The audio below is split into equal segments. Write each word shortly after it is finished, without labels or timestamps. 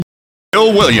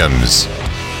Bill Williams.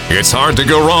 It's hard to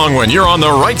go wrong when you're on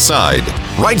the right side.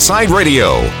 Right Side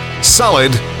Radio.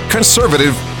 Solid,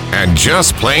 conservative, and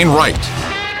just plain right.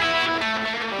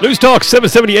 News Talk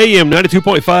 770 AM,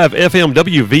 92.5 FM,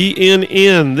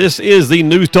 WVNN. This is the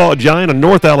News Talk giant of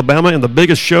North Alabama, and the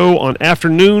biggest show on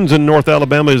afternoons in North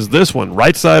Alabama is this one,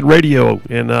 Right Side Radio.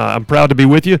 And I'm proud to be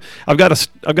with you. I've got a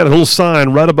little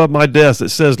sign right above my desk that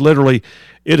says literally,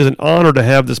 "It is an honor to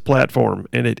have this platform,"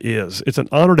 and it is. It's an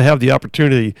honor to have the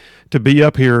opportunity to be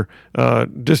up here,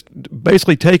 just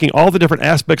basically taking all the different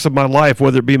aspects of my life,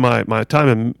 whether it be my time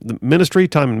in the ministry,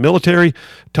 time in military,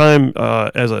 time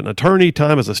as an attorney,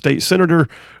 time as a state senator,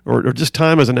 or just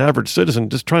time as an average citizen,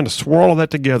 just trying to swirl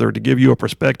that together to give you a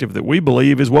perspective that we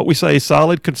believe is what we say,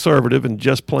 solid, conservative, and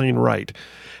just plain right.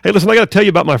 Hey, listen, I got to tell you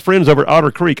about my friends over at Otter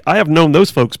Creek. I have known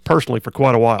those folks personally for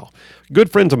quite a while.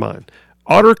 Good friends of mine.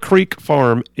 Otter Creek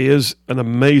Farm is an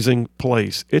amazing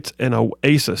place. It's an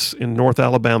oasis in North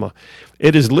Alabama.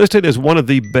 It is listed as one of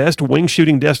the best wing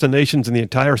shooting destinations in the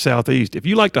entire Southeast. If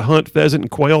you like to hunt pheasant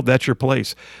and quail, that's your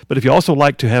place. But if you also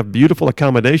like to have beautiful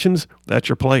accommodations, that's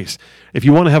your place. If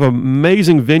you want to have an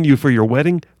amazing venue for your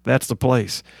wedding, that's the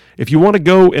place. If you want to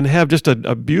go and have just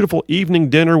a beautiful evening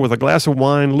dinner with a glass of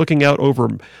wine, looking out over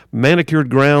manicured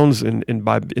grounds and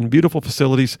beautiful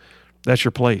facilities, that's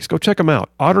your place. Go check them out.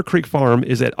 Otter Creek Farm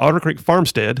is at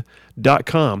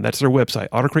ottercreekfarmstead.com. That's their website,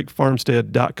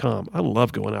 ottercreekfarmstead.com. I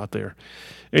love going out there.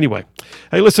 Anyway,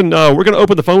 hey, listen, we're going to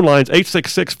open the phone lines,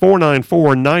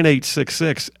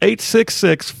 866-494-9866,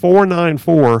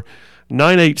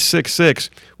 866-494-9866.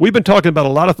 We've been talking about a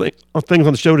lot of things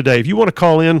on the show today. If you want to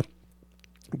call in,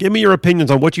 give me your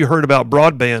opinions on what you heard about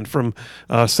broadband from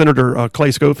Senator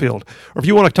Clay Schofield. Or if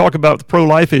you want to talk about the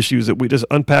pro-life issues that we just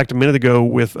unpacked a minute ago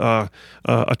with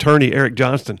attorney Eric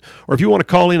Johnston. Or if you want to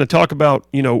call in and talk about,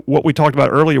 what we talked about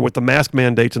earlier with the mask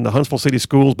mandates in the Huntsville City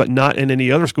schools, but not in any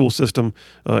other school system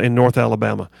in North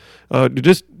Alabama.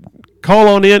 Just call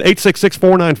on in,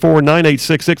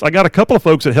 866-494-9866. I got a couple of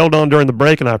folks that held on during the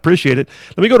break, and I appreciate it.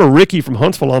 Let me go to Ricky from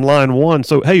Huntsville on line one.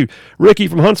 So, hey, Ricky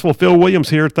from Huntsville, Phil Williams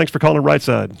here. Thanks for calling Right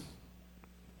Side.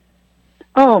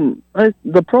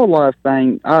 The pro-life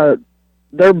thing,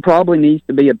 there probably needs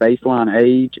to be a baseline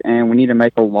age, and we need to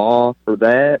make a law for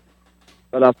that.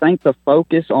 But I think the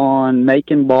focus on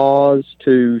making laws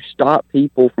to stop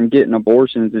people from getting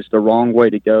abortions is the wrong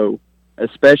way to go,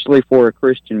 especially for a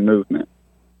Christian movement.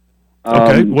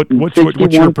 Okay, what's your perspective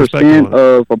on it?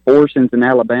 61% of abortions in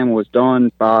Alabama was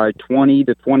done by 20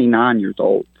 to 29 years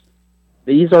old.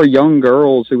 These are young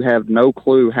girls who have no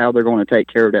clue how they're going to take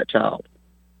care of that child.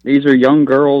 These are young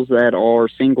girls that are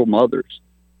single mothers.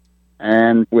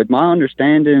 And with my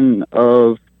understanding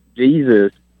of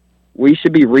Jesus, we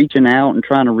should be reaching out and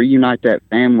trying to reunite that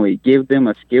family, give them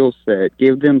a skill set,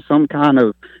 give them some kind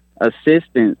of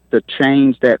assistance to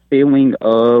change that feeling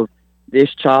of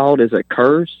this child is a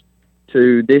curse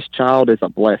to this child is a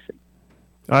blessing.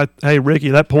 Hey, Ricky,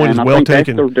 that point is well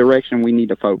taken. That's the direction we need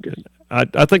to focus. I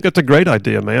think that's a great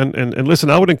idea, man. And listen,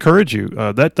 I would encourage you.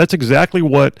 That's exactly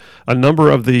what a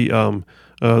number of the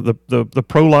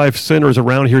pro-life centers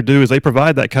around here do, is they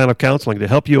provide that kind of counseling to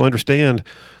help you understand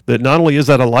that not only is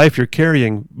that a life you're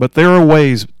carrying, but there are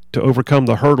ways to overcome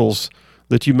the hurdles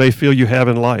that you may feel you have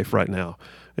in life right now.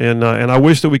 And I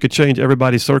wish that we could change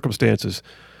everybody's circumstances.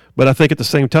 But I think at the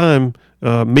same time,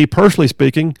 me personally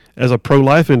speaking, as a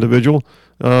pro-life individual,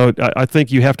 I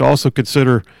think you have to also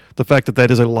consider the fact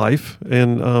that is a life.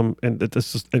 And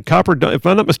Copper, if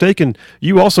I'm not mistaken,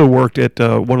 you also worked at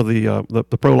one of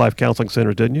the pro-life counseling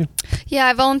centers, didn't you? Yeah,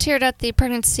 I volunteered at the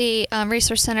Pregnancy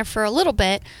Resource Center for a little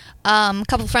bit. A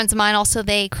couple of friends of mine also,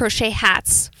 they crochet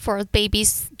hats for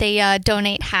babies. They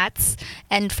donate hats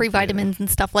and free vitamins and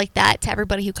stuff like that to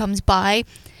everybody who comes by.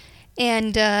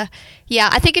 And, I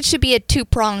think it should be a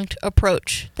two-pronged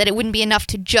approach, that it wouldn't be enough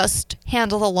to just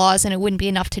handle the laws and it wouldn't be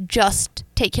enough to just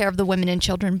take care of the women and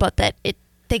children, but that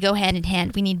they go hand in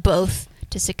hand. We need both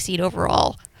to succeed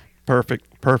overall. Perfect.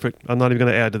 I'm not even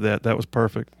going to add to that. That was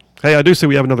perfect. Hey, I do see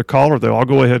we have another caller, though. I'll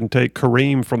go ahead and take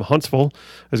Kareem from Huntsville.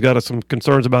 Has got some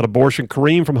concerns about abortion.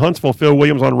 Kareem from Huntsville, Phil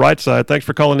Williams on Right Side. Thanks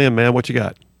for calling in, man. What you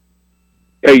got?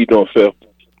 How you doing, Phil?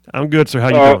 I'm good, sir. How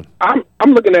you doing?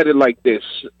 I'm looking at it like this,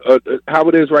 how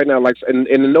it is right now. Like, and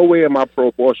in no way am I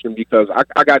pro-abortion, because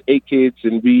I got 8 kids,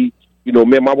 and me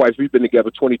and my wife, we've been together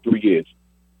 23 years.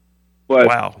 But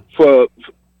wow. For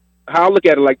how I look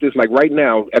at it like this, like right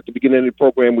now, at the beginning of the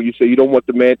program, where you say you don't want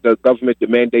the government to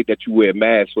mandate that you wear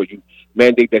masks or you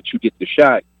mandate that you get the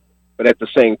shot, but at the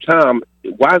same time,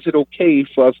 why is it okay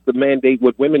for us to mandate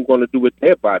what women going to do with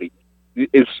their body?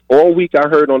 It's all week I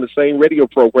heard on the same radio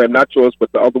program, not yours,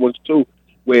 but the other ones too,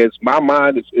 where it's my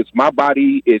mind, it's my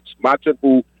body, it's my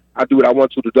temple. I do what I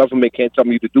want to. The government can't tell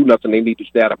me to do nothing. They need to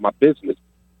stay out of my business.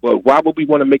 But why would we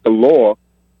want to make a law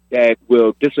that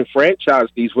will disenfranchise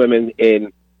these women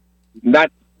and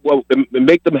not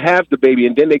make them have the baby,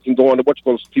 and then they can go on to what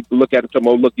you're going to people look at and tell them,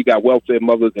 oh, look, you got welfare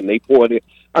mothers, and they pour it in.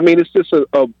 I mean, it's just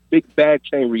a big bad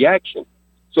chain reaction.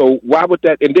 So why would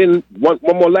that? And then one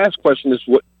more last question is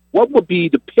what would be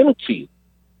the penalty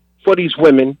for these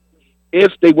women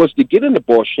if they was to get an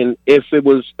abortion if it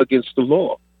was against the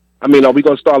law? I mean, are we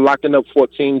going to start locking up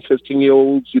 14,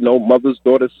 15-year-olds, mothers,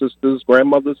 daughters, sisters,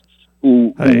 grandmothers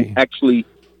who actually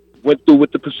went through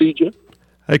with the procedure?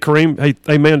 Hey, Kareem.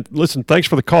 Hey, man. Listen. Thanks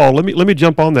for the call. Let me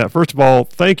jump on that. First of all,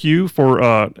 thank you for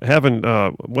having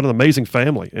what an amazing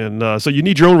family. And so you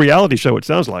need your own reality show. It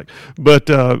sounds like. But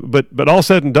all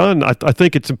said and done, I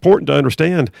think it's important to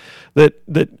understand that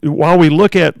while we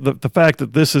look at the fact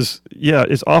that this is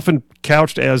often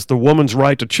couched as the woman's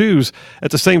right to choose,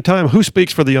 at the same time, who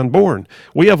speaks for the unborn?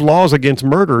 We have laws against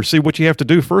murder. See, what you have to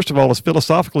do first of all is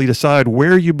philosophically decide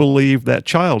where you believe that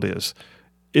child is.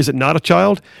 Is it not a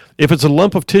child? If it's a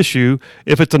lump of tissue,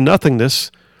 if it's a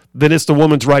nothingness, then it's the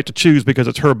woman's right to choose because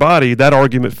it's her body. That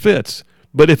argument fits.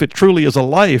 But if it truly is a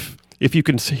life, if you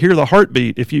can hear the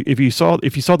heartbeat, if you saw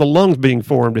the lungs being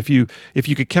formed, if you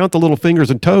could count the little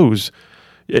fingers and toes,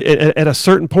 at a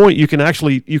certain point you can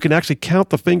actually count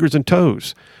the fingers and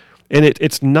toes, and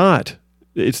it's not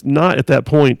at that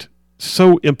point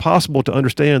so impossible to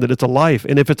understand that it's a life.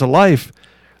 And if it's a life,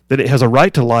 that it has a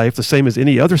right to life the same as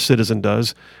any other citizen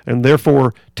does, and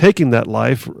therefore taking that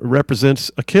life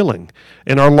represents a killing.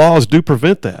 And our laws do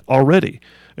prevent that already.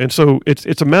 And so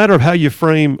it's a matter of how you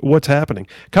frame what's happening.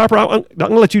 Copper, I'm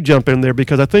going to let you jump in there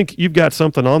because I think you've got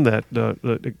something on that.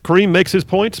 Kareem makes his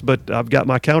points, but I've got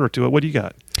my counter to it. What do you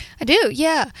got? I do,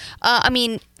 yeah. I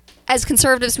mean, as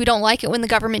conservatives, we don't like it when the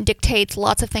government dictates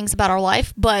lots of things about our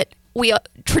life, but we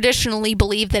traditionally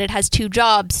believe that it has two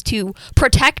jobs: to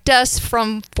protect us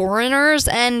from foreigners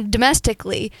and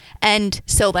domestically. And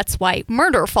so that's why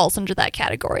murder falls under that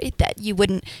category, that you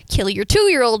wouldn't kill your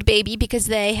 2-year-old baby because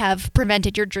they have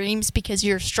prevented your dreams because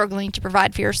you're struggling to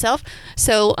provide for yourself.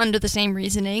 So under the same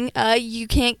reasoning, you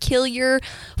can't kill your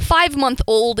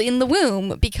 5-month-old in the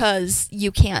womb because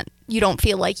you don't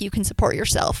feel like you can support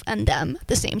yourself and them at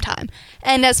the same time.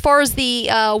 And as far as the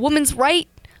woman's right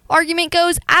argument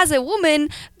goes, as a woman,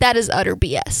 that is utter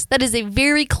BS. That is a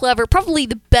very clever, probably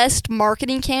the best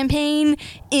marketing campaign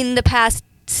in the past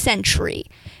century,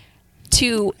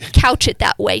 to couch it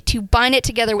that way, to bind it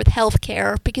together with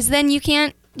healthcare, because then you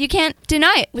can't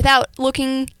deny it without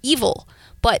looking evil.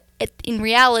 But in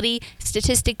reality,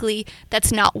 statistically,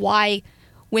 that's not why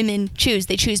women choose.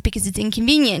 They choose because it's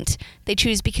inconvenient. They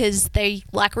choose because they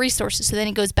lack resources. So then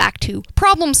it goes back to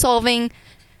problem solving,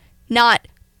 not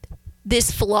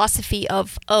this philosophy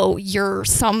of, oh, you're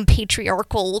some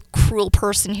patriarchal, cruel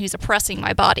person who's oppressing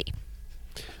my body.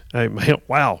 Hey, man,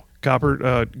 wow.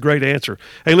 Copper, great answer.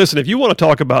 Hey, listen, if you want to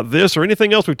talk about this or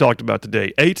anything else we've talked about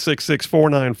today,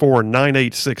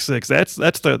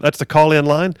 866-494-9866. That's the call-in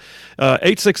line.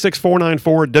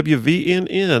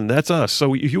 866-494-WVNN. That's us.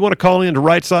 So if you want to call in to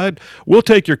Right Side, we'll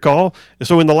take your call.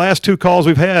 So in the last 2 calls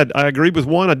we've had, I agreed with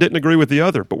one, I didn't agree with the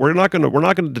other. But we're not going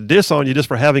to diss on you just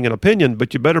for having an opinion.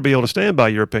 But you better be able to stand by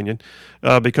your opinion,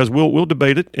 because we'll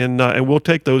debate it and we'll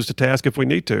take those to task if we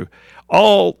need to.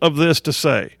 All of this to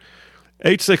say,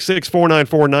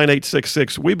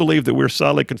 866-494-9866. We believe that we're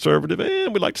solid conservative,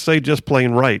 and we like to say just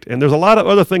plain right. And there's a lot of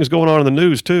other things going on in the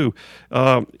news, too.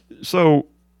 So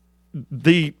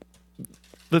the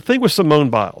thing with Simone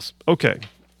Biles, okay,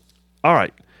 all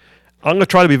right. I'm going to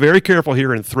try to be very careful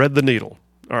here and thread the needle,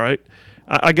 all right?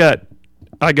 I got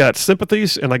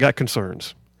sympathies and I got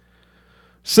concerns.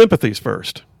 Sympathies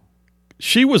first.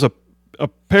 She was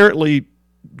apparently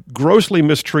grossly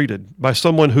mistreated by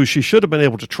someone who she should have been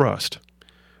able to trust.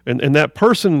 And that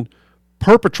person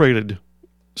perpetrated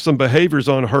some behaviors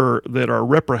on her that are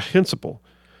reprehensible.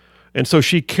 And so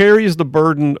she carries the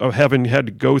burden of having had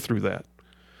to go through that.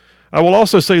 I will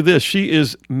also say this. She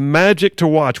is magic to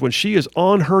watch. When she is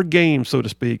on her game, so to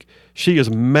speak, she is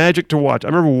magic to watch. I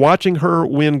remember watching her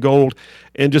win gold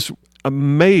and just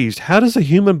amazed. How does a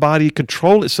human body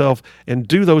control itself and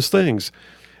do those things?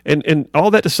 And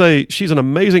all that to say, she's an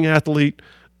amazing athlete,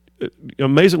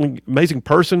 amazing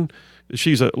person.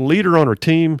 She's a leader on her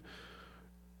team.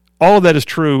 All of that is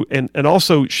true. And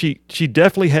also she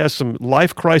definitely has some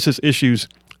life crisis issues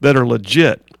that are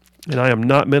legit. And I am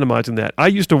not minimizing that. I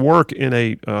used to work in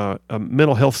a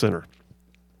mental health center.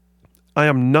 I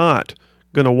am not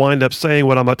going to wind up saying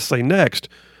what I'm about to say next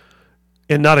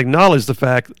and not acknowledge the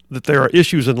fact that there are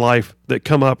issues in life that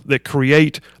come up that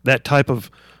create that type of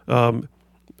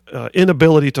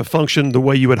inability to function the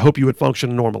way you would hope you would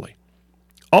function normally.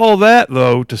 All that,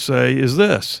 though, to say is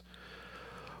this.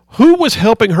 Who was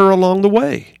helping her along the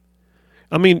way?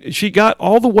 I mean, she got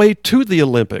all the way to the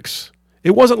Olympics.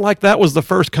 It wasn't like that was the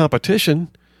first competition.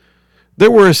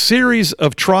 There were a series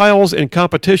of trials and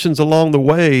competitions along the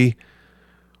way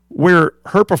where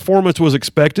her performance was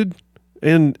expected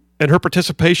and her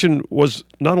participation was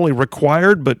not only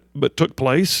required but took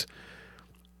place.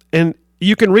 And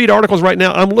you can read articles right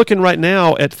now. I'm looking right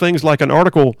now at things like an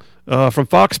article from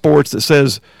Fox Sports that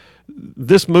says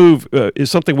this move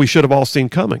is something we should have all seen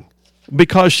coming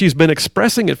because she's been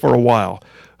expressing it for a while.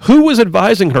 Who was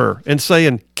advising her and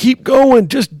saying, keep going,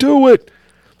 just do it?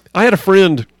 I had a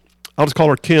friend, I'll just call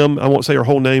her Kim. I won't say her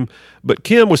whole name, but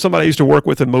Kim was somebody I used to work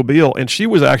with in Mobile, and she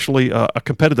was actually a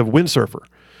competitive windsurfer.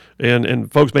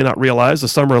 And folks may not realize the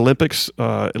Summer Olympics,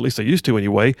 at least they used to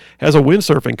anyway, has a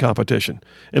windsurfing competition.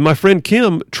 And my friend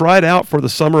Kim tried out for the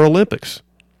Summer Olympics.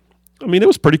 I mean, it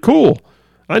was pretty cool.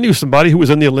 I knew somebody who was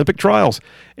in the Olympic trials.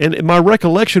 And my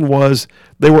recollection was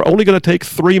they were only going to take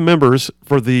 3 members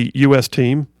for the U.S.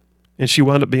 team, and she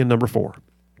wound up being number 4.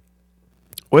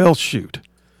 Well, shoot.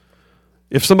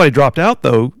 If somebody dropped out,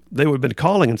 though, they would have been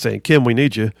calling and saying, Kim, we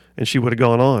need you, and she would have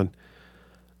gone on.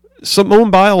 Simone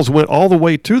Biles went all the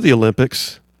way to the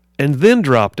Olympics and then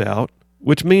dropped out,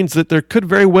 which means that there could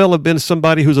very well have been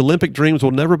somebody whose Olympic dreams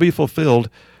will never be fulfilled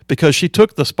because she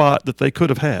took the spot that they could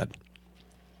have had.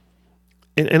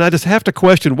 And I just have to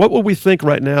question, what would we think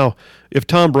right now if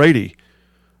Tom Brady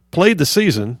played the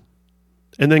season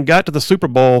and then got to the Super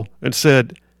Bowl and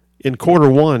said, in quarter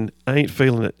 1, I ain't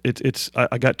feeling it.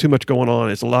 I got too much going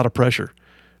on. It's a lot of pressure.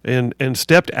 And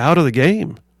stepped out of the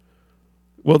game.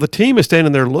 Well, the team is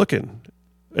standing there looking.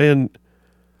 And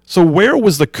so where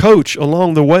was the coach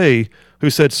along the way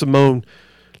who said, Simone,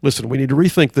 listen, we need to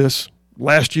rethink this.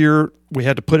 Last year, we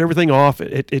had to put everything off.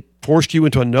 It forced you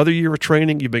into another year of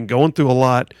training. You've been going through a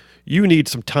lot. You need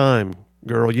some time,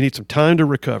 girl. You need some time to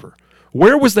recover.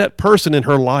 Where was that person in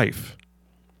her life?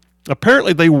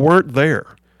 Apparently, they weren't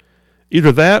there.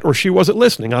 Either that or she wasn't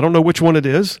listening. I don't know which one it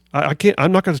is.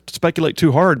 I'm not going to speculate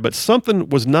too hard, but something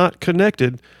was not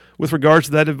connected with regards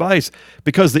to that advice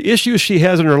because the issues she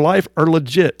has in her life are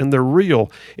legit and they're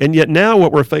real. And yet now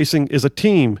what we're facing is a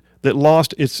team that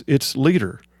lost its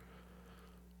leader.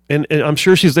 And I'm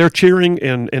sure she's there cheering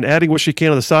and adding what she can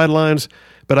on the sidelines,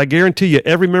 but I guarantee you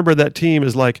every member of that team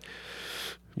is like,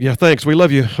 yeah, thanks, we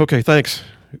love you. Okay, thanks.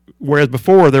 Whereas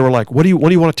before they were like, what do you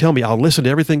want to tell me? I'll listen to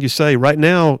everything you say. Right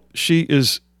now she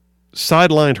is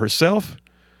sidelined herself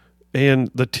and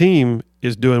the team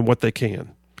is doing what they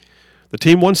can. The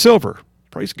team won silver.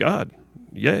 Praise God.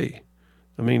 Yay.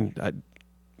 I mean, I'd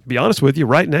be honest with you,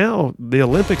 right now, the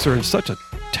Olympics are in such a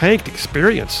tanked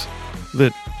experience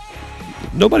that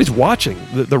nobody's watching.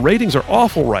 The ratings are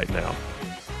awful right now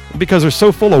because they're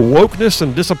so full of wokeness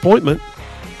and disappointment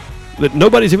that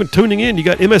nobody's even tuning in. You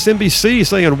got MSNBC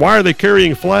saying, why are they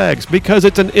carrying flags? Because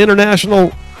it's an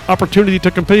international opportunity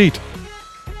to compete.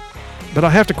 But I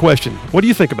have to question, what do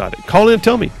you think about it? Call in and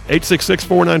tell me.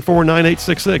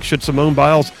 866-494-9866. Should Simone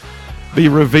Biles be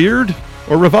revered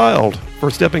or reviled for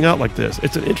stepping out like this?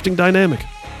 It's an interesting dynamic.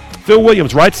 Phil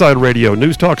Williams, Right Side Radio,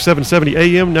 News Talk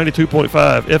 770 AM,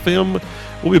 92.5 FM.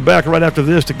 We'll be back right after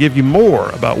this to give you more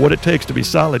about what it takes to be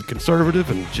solid conservative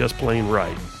and just plain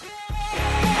right.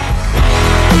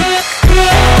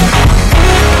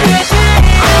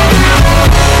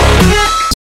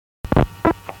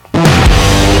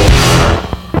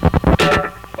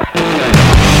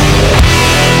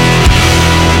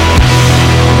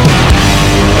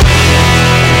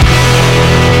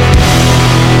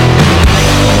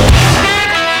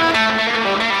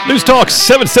 News Talk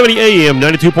 770 AM,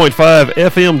 92.5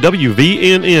 FM,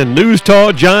 WVNN, News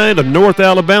Talk Giant of North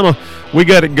Alabama. We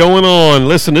got it going on.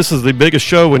 Listen, this is the biggest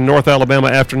show in North Alabama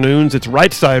afternoons. It's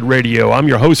Right Side Radio. I'm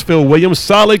your host, Phil Williams,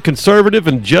 solid, conservative,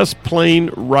 and just plain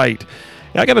right.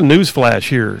 I got a news flash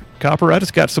here. Copper, I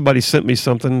just got somebody sent me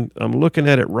something. I'm looking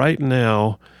at it right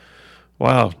now.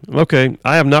 Wow. Okay.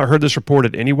 I have not heard this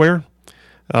reported anywhere.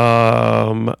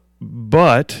 But,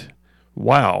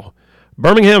 wow.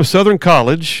 Birmingham Southern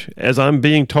College, as I'm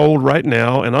being told right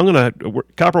now, and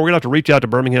Copper, we're going to have to reach out to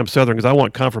Birmingham Southern because I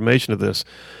want confirmation of this.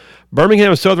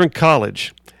 Birmingham Southern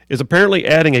College is apparently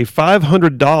adding a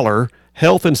 $500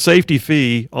 health and safety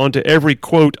fee onto every,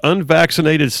 quote,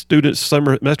 unvaccinated student's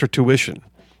semester tuition.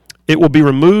 It will be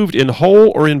removed in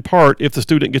whole or in part if the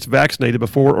student gets vaccinated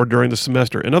before or during the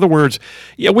semester. In other words,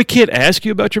 yeah, we can't ask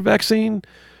you about your vaccine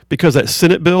because that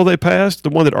Senate bill they passed,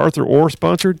 the one that Arthur Orr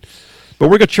sponsored, But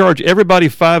we're going to charge everybody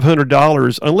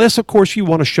 $500 unless, of course, you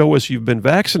want to show us you've been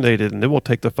vaccinated, and then we'll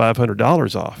take the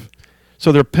 $500 off.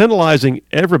 So they're penalizing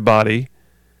everybody.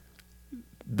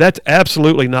 That's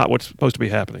absolutely not what's supposed to be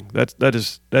happening. That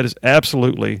is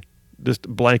absolutely just a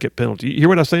blanket penalty. You hear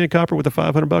what I'm saying, Copper, with the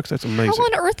 $500? That's amazing. How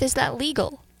on earth is that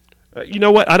legal? You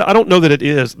know what? I don't know that it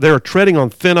is. They're treading on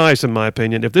thin ice, in my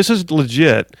opinion. If this is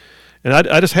legit, and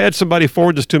I just had somebody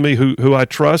forward this to me who I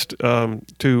trust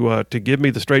to give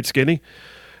me the straight skinny,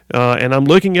 and I'm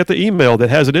looking at the email that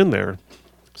has it in there.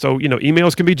 So,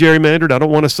 emails can be gerrymandered. I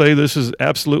don't want to say this is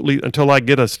absolutely until I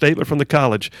get a statement from the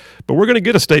college. But we're going to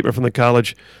get a statement from the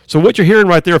college. So what you're hearing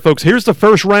right there, folks, here's the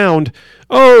first round.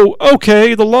 Oh,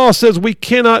 okay, the law says we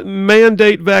cannot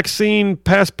mandate vaccine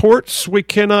passports. We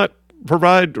cannot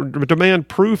provide or demand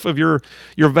proof of your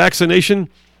vaccination.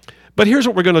 But here's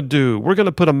what we're going to do. We're going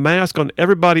to put a mask on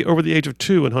everybody over the age of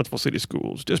 2 in Huntsville City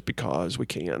schools just because we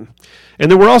can.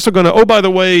 And then we're also going to, oh, by the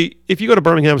way, if you go to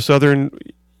Birmingham Southern,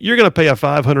 you're going to pay a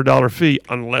 $500 fee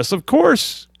unless, of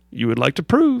course, you would like to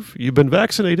prove you've been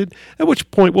vaccinated, at which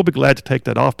point we'll be glad to take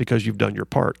that off because you've done your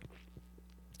part.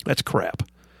 That's crap.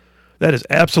 That is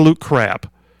absolute crap.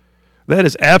 That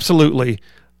is absolutely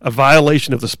a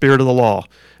violation of the spirit of the law.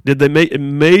 Did they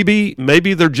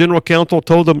maybe their general counsel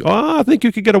told them, I think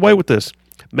you could get away with this.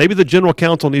 Maybe the general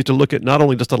counsel needs to look at not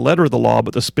only just the letter of the law,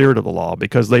 but the spirit of the law,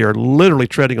 because they are literally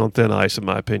treading on thin ice, in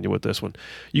my opinion, with this one.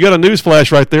 You got a news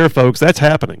flash right there, folks. That's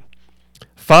happening.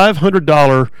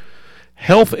 $500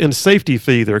 health and safety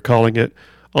fee, they're calling it,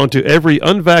 onto every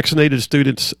unvaccinated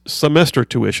student's semester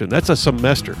tuition. That's a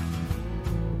semester.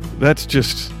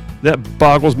 That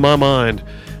boggles my mind.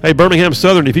 Hey, Birmingham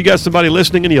Southern, if you got somebody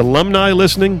listening, any alumni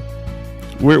listening,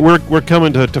 we're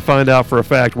coming to find out for a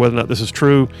fact whether or not this is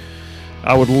true.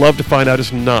 I would love to find out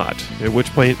it's not, at which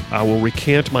point I will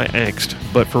recant my angst.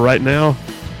 But for right now,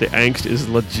 the angst is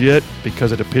legit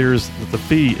because it appears that the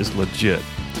fee is legit.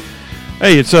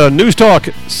 Hey, it's News Talk,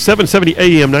 770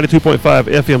 AM, 92.5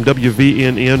 FM,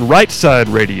 WVNN, Right Side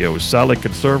Radio, solid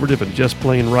conservative and just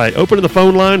plain right. Opening the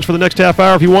phone lines for the next half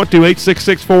hour if you want to,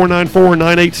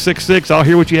 866-494-9866. I'll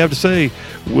hear what you have to say.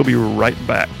 We'll be right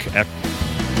back after.